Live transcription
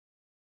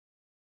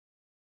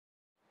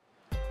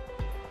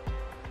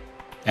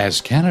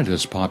As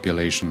Canada's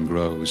population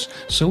grows,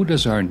 so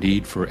does our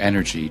need for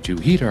energy to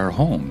heat our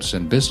homes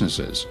and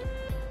businesses.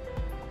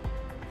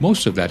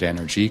 Most of that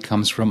energy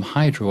comes from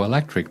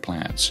hydroelectric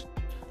plants,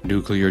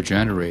 nuclear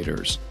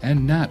generators,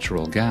 and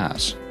natural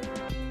gas.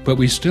 But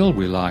we still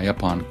rely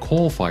upon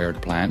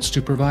coal-fired plants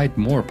to provide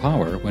more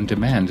power when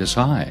demand is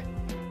high.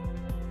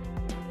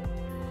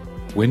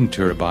 Wind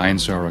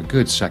turbines are a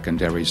good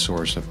secondary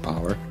source of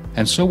power,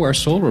 and so are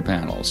solar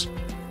panels.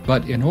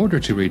 But in order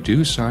to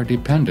reduce our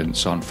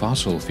dependence on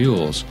fossil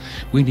fuels,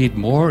 we need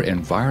more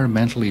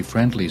environmentally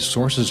friendly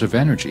sources of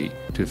energy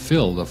to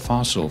fill the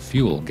fossil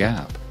fuel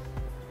gap.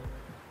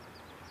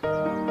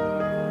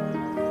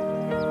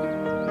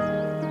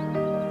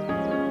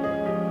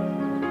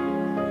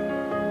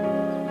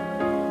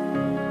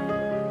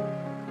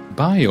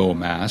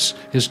 Biomass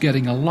is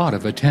getting a lot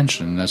of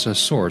attention as a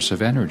source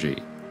of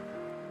energy.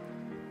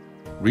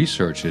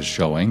 Research is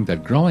showing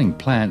that growing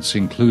plants,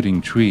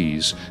 including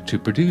trees, to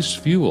produce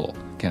fuel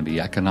can be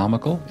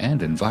economical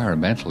and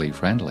environmentally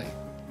friendly.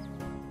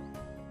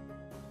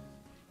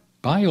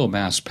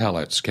 Biomass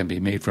pellets can be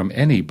made from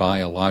any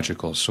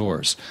biological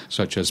source,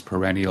 such as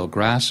perennial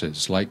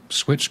grasses like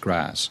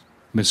switchgrass,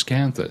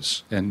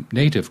 miscanthus, and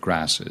native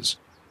grasses.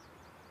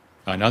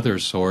 Another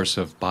source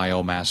of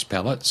biomass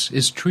pellets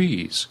is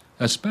trees,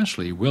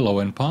 especially willow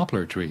and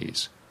poplar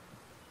trees.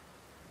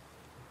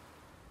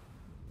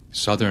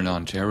 Southern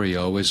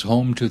Ontario is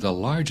home to the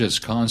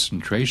largest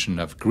concentration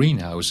of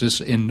greenhouses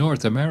in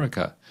North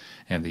America,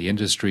 and the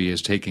industry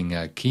is taking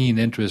a keen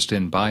interest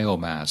in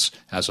biomass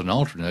as an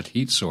alternate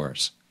heat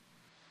source.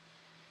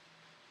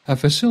 A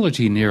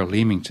facility near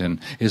Leamington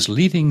is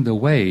leading the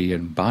way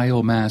in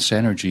biomass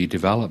energy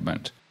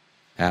development.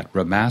 At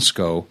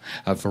Ramasco,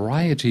 a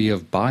variety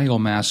of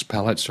biomass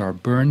pellets are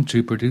burned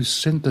to produce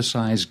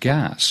synthesized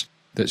gas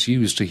that's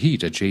used to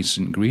heat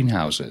adjacent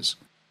greenhouses.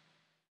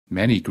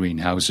 Many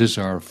greenhouses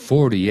are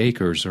 40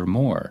 acres or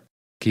more.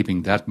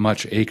 Keeping that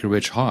much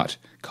acreage hot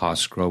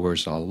costs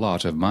growers a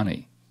lot of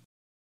money.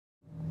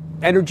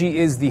 Energy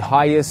is the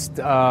highest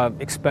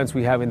expense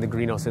we have in the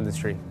greenhouse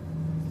industry.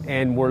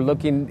 And we're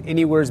looking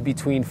anywhere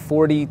between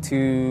 $40,000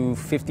 to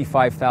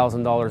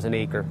 $55,000 an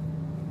acre.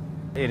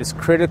 It is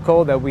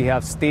critical that we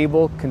have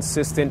stable,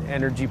 consistent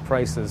energy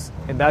prices.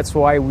 And that's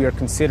why we are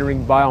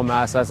considering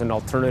biomass as an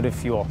alternative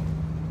fuel.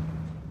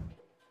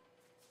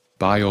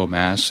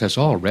 Biomass has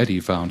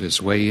already found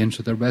its way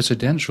into the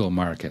residential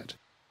market.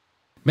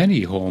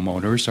 Many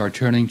homeowners are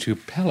turning to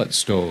pellet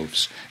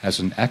stoves as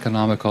an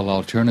economical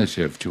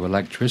alternative to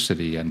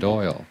electricity and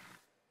oil.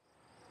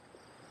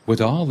 With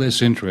all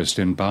this interest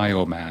in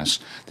biomass,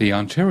 the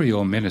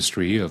Ontario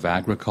Ministry of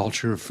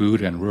Agriculture,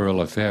 Food and Rural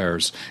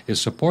Affairs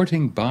is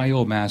supporting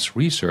biomass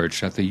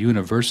research at the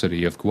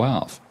University of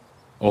Guelph.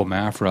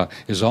 OMAFRA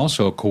is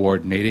also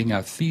coordinating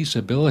a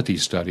feasibility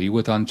study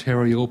with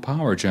Ontario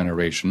Power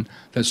Generation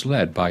that's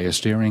led by a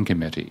steering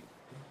committee.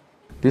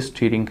 This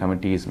steering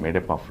committee is made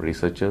up of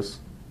researchers,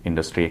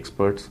 industry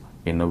experts,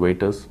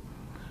 innovators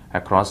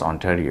across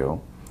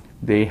Ontario.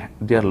 They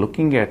are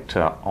looking at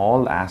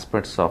all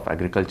aspects of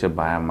agriculture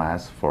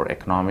biomass for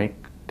economic,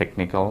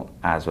 technical,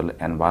 as well as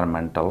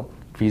environmental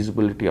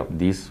feasibility of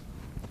these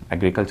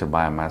agriculture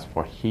biomass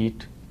for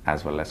heat,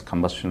 as well as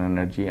combustion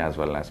energy, as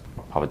well as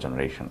power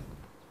generation.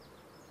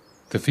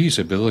 The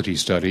feasibility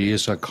study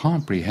is a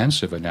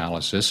comprehensive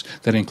analysis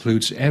that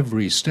includes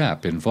every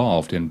step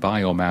involved in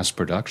biomass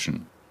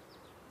production.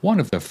 One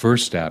of the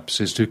first steps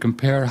is to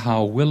compare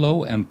how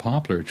willow and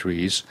poplar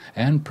trees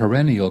and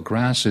perennial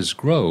grasses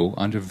grow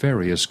under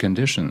various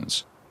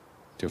conditions.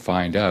 To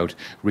find out,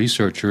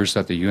 researchers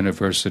at the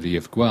University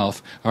of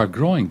Guelph are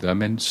growing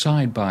them in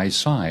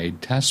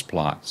side-by-side test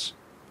plots.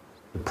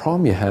 The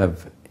problem you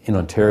have in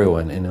Ontario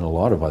and in a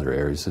lot of other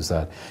areas is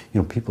that,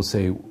 people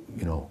say,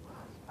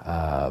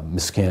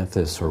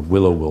 miscanthus or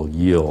willow will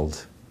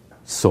yield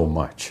so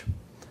much,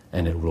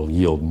 and it will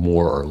yield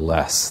more or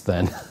less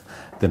than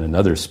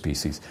another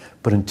species.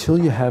 But until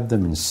you have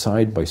them in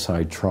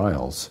side-by-side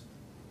trials,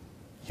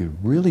 you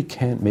really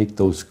can't make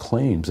those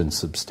claims and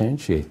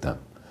substantiate them.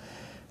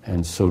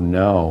 And so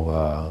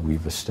now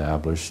we've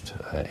established,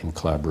 in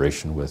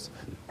collaboration with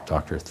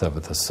Dr.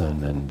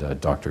 Thevathasan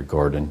and Dr.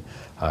 Gordon,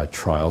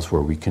 trials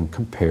where we can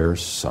compare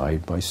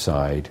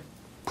side-by-side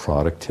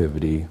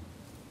productivity,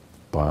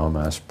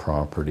 biomass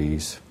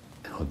properties,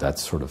 that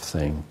sort of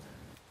thing,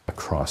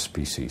 across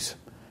species.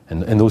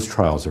 And those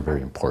trials are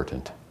very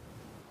important.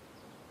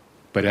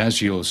 But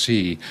as you'll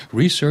see,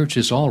 research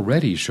is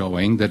already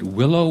showing that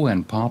willow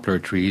and poplar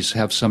trees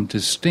have some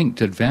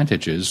distinct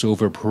advantages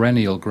over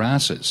perennial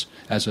grasses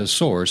as a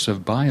source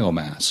of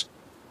biomass.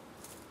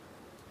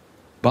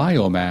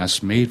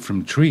 Biomass made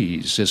from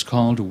trees is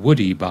called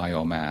woody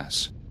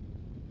biomass.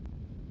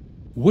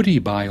 Woody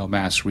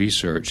biomass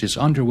research is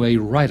underway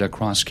right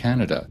across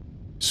Canada,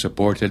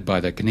 supported by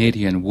the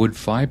Canadian Wood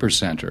Fibre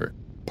Centre,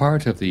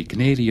 part of the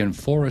Canadian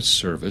Forest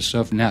Service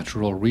of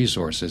Natural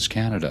Resources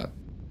Canada.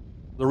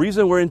 The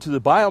reason we're into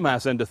the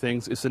biomass end of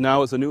things is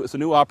now it's a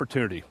new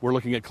opportunity. We're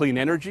looking at clean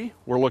energy,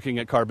 we're looking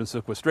at carbon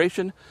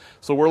sequestration,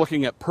 so we're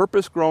looking at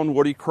purpose-grown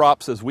woody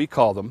crops, as we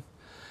call them,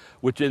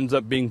 which ends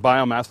up being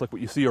biomass, like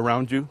what you see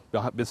around you,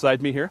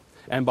 beside me here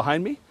and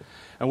behind me.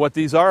 And what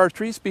these are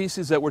tree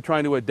species that we're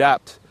trying to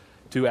adapt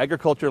to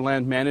agriculture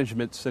land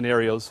management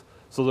scenarios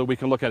so that we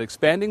can look at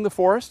expanding the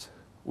forest,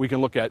 we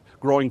can look at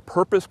growing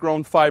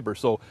purpose-grown fiber,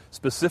 so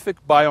specific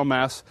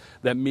biomass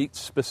that meets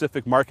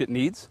specific market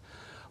needs,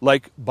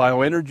 like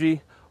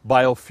bioenergy,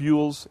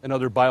 biofuels, and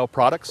other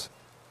bioproducts.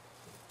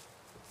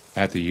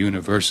 At the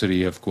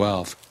University of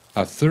Guelph,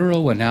 a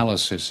thorough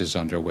analysis is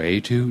underway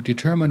to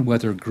determine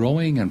whether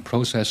growing and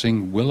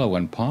processing willow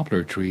and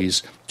poplar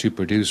trees to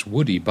produce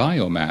woody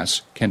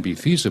biomass can be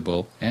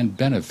feasible and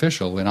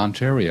beneficial in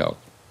Ontario.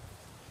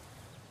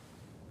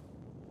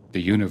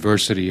 The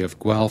University of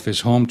Guelph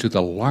is home to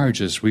the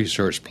largest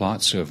research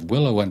plots of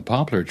willow and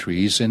poplar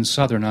trees in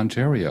southern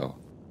Ontario.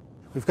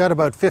 We've got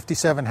about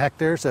 57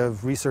 hectares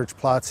of research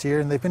plots here,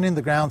 and they've been in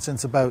the ground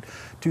since about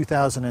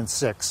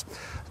 2006.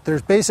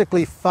 There's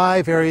basically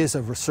 5 areas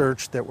of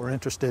research that we're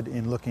interested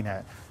in looking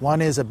at.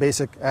 One is a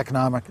basic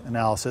economic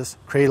analysis,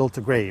 cradle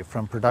to grave,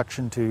 from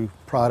production to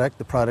product,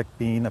 the product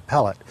being a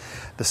pellet.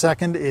 The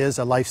second is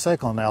a life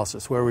cycle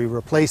analysis, where we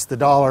replace the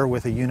dollar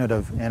with a unit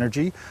of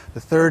energy.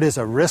 The third is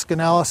a risk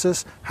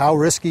analysis. How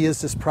risky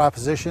is this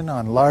proposition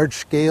on large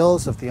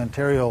scales of the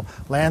Ontario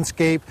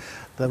landscape?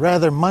 The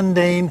rather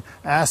mundane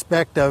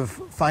aspect of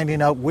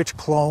finding out which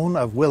clone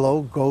of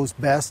willow goes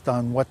best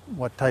on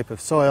what type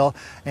of soil.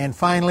 And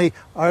finally,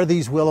 are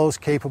these willows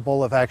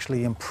capable of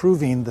actually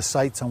improving the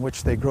sites on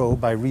which they grow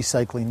by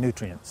recycling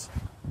nutrients?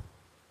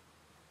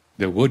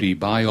 The woody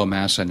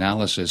biomass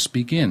analysis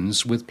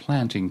begins with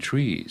planting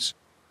trees.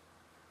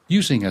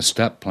 Using a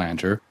step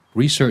planter,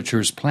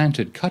 researchers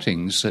planted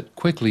cuttings that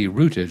quickly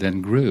rooted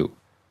and grew.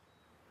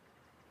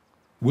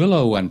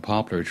 Willow and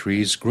poplar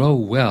trees grow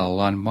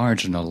well on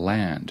marginal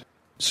land,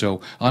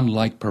 so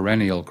unlike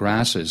perennial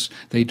grasses,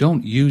 they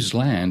don't use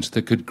land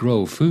that could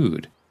grow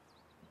food.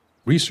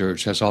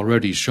 Research has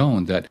already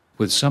shown that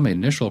with some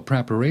initial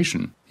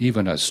preparation,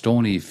 even a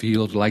stony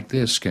field like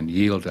this can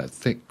yield a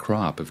thick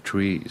crop of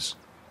trees.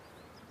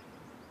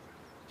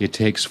 It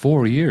takes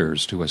 4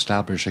 years to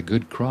establish a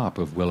good crop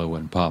of willow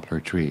and poplar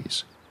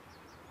trees.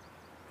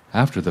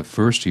 After the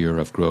first year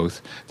of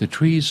growth, the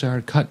trees are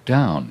cut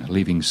down,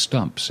 leaving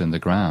stumps in the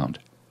ground.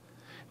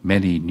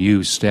 Many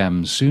new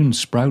stems soon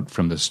sprout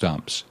from the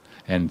stumps,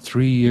 and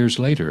 3 years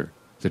later,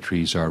 the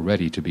trees are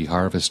ready to be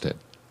harvested.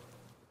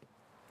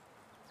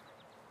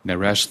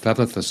 Naresh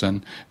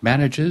Thathathasan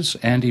manages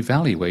and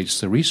evaluates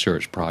the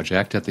research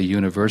project at the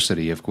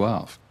University of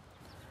Guelph.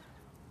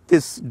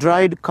 This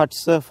dried cut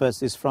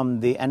surface is from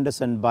the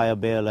Anderson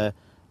biobaler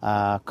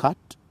cut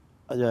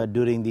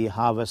during the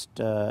harvest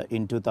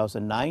in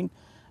 2009,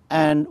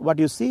 and what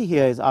you see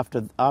here is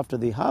after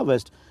the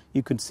harvest,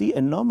 you could see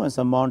enormous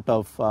amount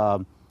of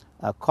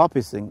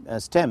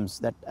coppicing stems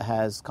that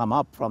has come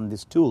up from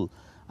this tool.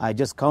 I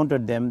just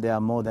counted them; there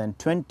are more than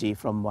 20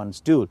 from one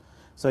stool.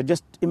 So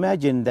just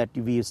imagine that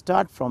we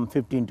start from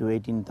 15 to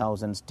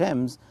 18,000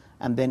 stems,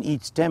 and then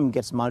each stem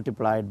gets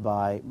multiplied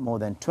by more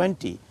than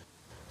 20.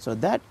 So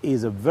that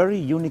is a very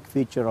unique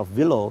feature of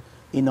willow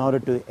in order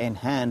to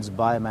enhance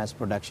biomass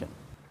production.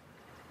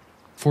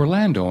 For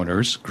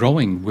landowners,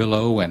 growing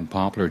willow and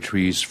poplar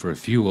trees for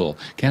fuel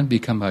can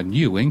become a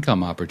new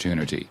income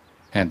opportunity,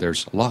 and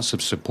there's lots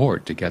of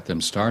support to get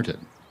them started.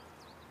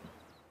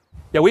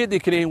 Yeah, we at the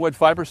Canadian Wood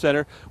Fiber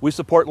Centre, we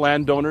support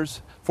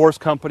landowners, forest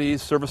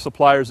companies, service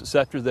suppliers,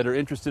 etc., that are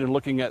interested in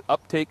looking at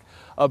uptake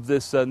of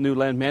this new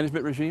land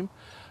management regime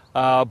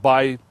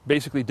by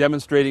basically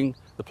demonstrating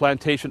the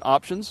plantation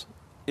options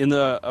in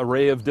the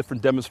array of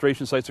different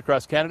demonstration sites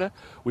across Canada.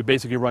 We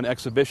basically run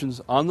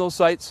exhibitions on those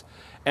sites,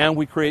 and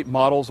we create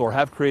models or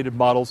have created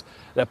models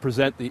that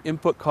present the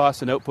input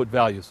costs and output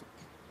values.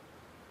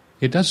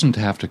 It doesn't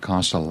have to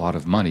cost a lot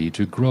of money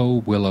to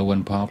grow willow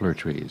and poplar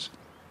trees.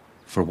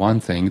 For one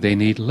thing, they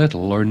need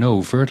little or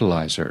no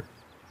fertilizer.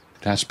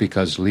 That's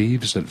because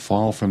leaves that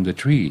fall from the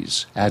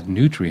trees add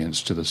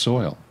nutrients to the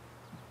soil.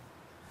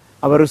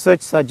 Our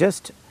research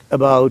suggests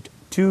about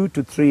 2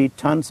 to 3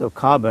 tons of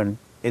carbon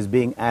is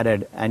being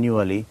added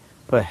annually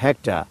per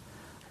hectare,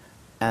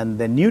 and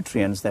the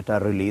nutrients that are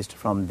released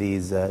from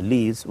these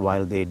leaves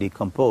while they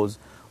decompose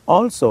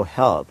also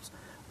helps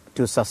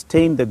to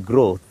sustain the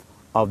growth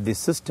of the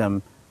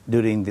system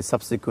during the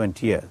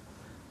subsequent year,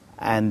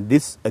 and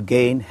this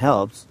again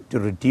helps to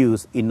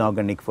reduce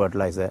inorganic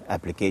fertilizer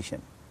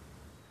application.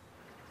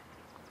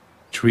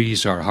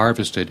 Trees are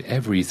harvested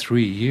every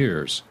 3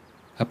 years.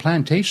 A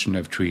plantation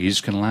of trees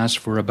can last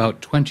for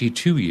about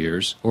 22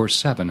 years or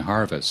 7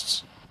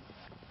 harvests.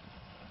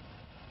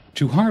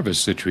 To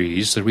harvest the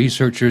trees, the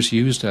researchers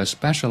used a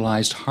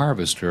specialized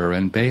harvester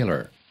and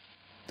baler.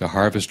 The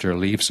harvester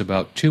leaves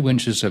about 2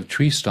 inches of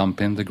tree stump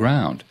in the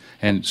ground,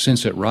 and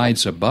since it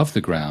rides above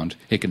the ground,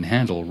 it can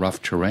handle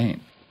rough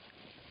terrain.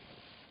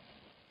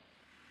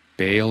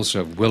 Bales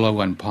of willow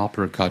and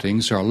poplar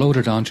cuttings are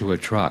loaded onto a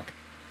truck.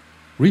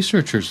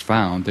 Researchers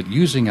found that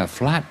using a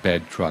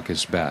flatbed truck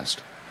is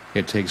best.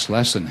 It takes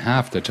less than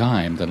half the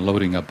time than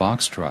loading a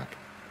box truck.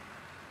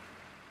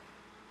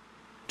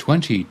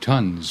 20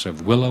 tons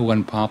of willow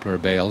and poplar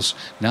bales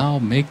now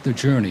make the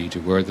journey to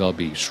where they'll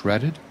be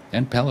shredded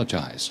and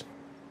pelletized.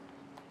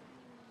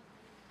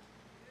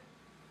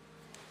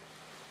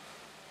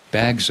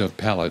 Bags of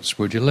pellets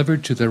were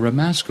delivered to the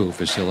Ramasco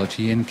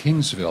facility in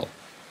Kingsville,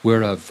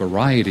 where a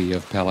variety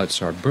of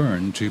pellets are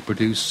burned to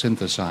produce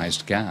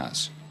synthesized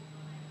gas.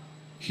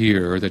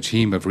 Here, the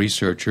team of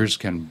researchers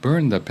can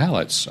burn the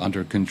pellets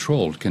under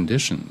controlled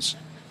conditions.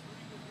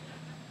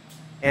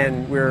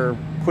 And we're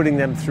putting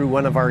them through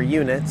one of our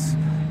units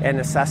and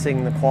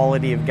assessing the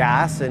quality of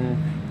gas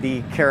and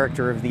the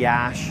character of the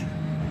ash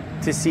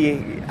to see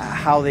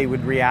how they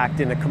would react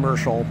in a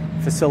commercial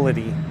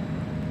facility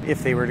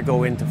if they were to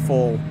go into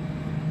full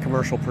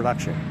commercial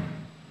production.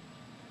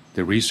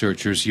 The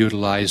researchers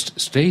utilized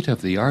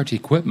state-of-the-art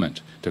equipment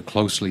to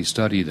closely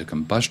study the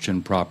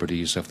combustion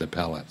properties of the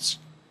pellets.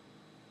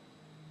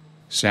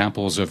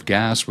 Samples of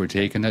gas were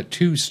taken at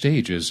 2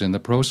 stages in the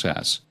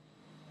process.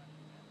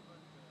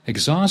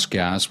 Exhaust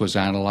gas was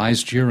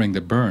analyzed during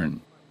the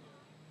burn.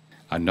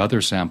 Another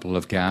sample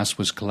of gas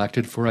was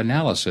collected for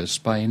analysis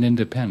by an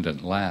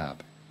independent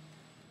lab.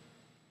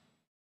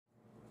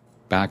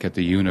 Back at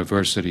the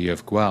University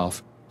of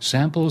Guelph,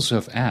 samples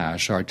of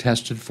ash are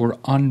tested for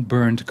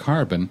unburned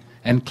carbon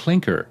and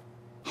clinker,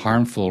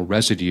 harmful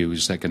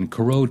residues that can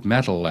corrode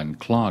metal and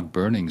clog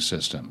burning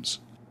systems.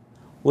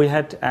 We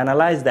had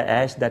analyzed the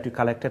ash that we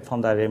collected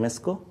from the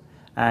Ramasco,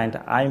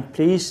 and I'm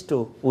pleased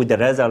with the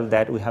result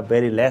that we have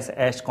very less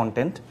ash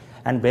content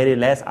and very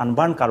less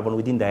unburned carbon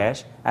within the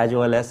ash, as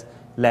well as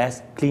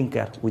less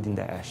clinker within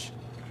the ash.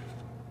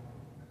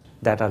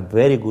 That are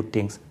very good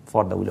things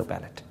for the willow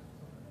pellet.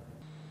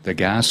 The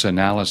gas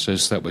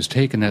analysis that was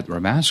taken at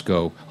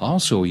Ramasco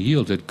also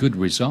yielded good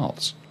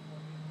results.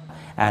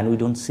 And we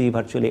don't see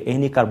virtually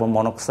any carbon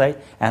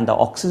monoxide, and the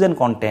oxygen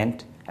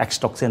content,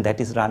 extoxin that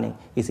is running,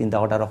 is in the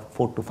order of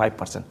 4 to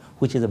 5%,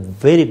 which is a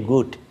very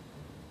good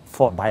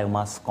for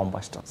biomass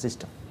combustion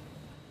system.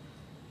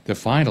 The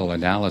final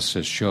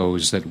analysis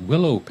shows that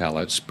willow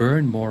pellets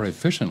burn more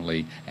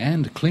efficiently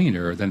and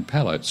cleaner than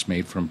pellets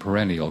made from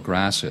perennial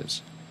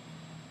grasses.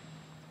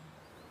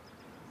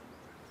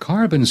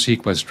 Carbon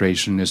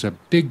sequestration is a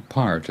big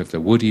part of the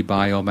woody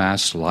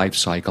biomass life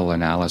cycle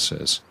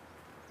analysis.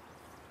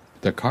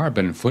 The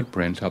carbon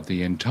footprint of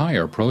the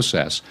entire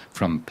process,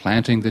 from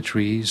planting the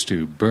trees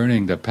to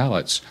burning the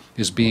pellets,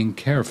 is being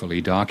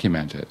carefully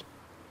documented.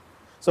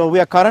 So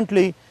we are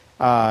currently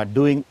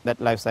doing that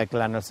life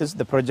cycle analysis.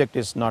 The project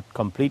is not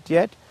complete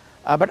yet,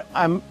 but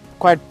I'm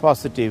quite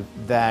positive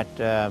that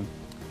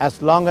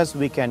as long as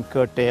we can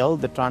curtail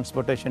the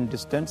transportation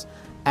distance,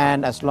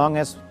 and as long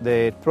as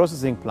the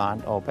processing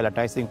plant or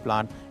pelletizing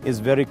plant is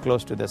very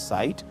close to the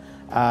site,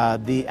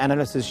 the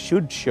analysis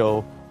should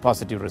show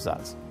positive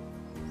results.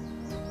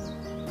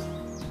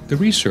 The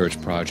research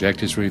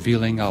project is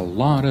revealing a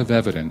lot of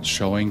evidence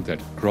showing that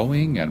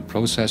growing and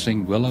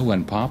processing willow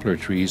and poplar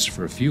trees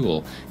for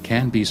fuel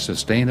can be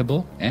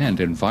sustainable and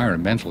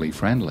environmentally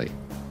friendly.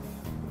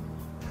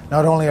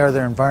 Not only are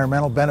there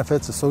environmental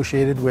benefits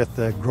associated with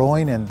the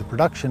growing and the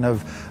production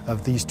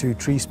of these 2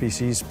 tree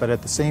species, but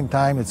at the same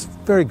time it's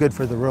very good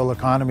for the rural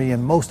economy,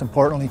 and most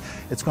importantly,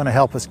 it's going to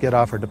help us get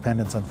off our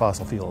dependence on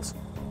fossil fuels.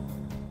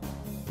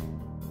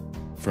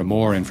 For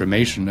more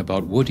information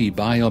about woody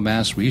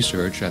biomass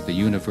research at the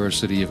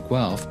University of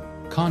Guelph,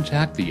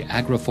 contact the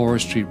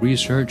Agroforestry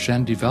Research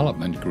and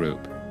Development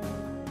Group.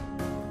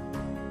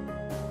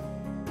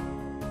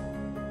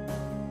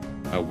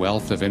 A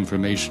wealth of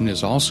information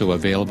is also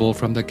available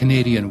from the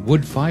Canadian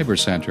Wood Fibre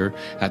Centre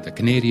at the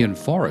Canadian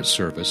Forest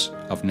Service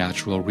of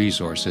Natural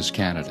Resources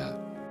Canada.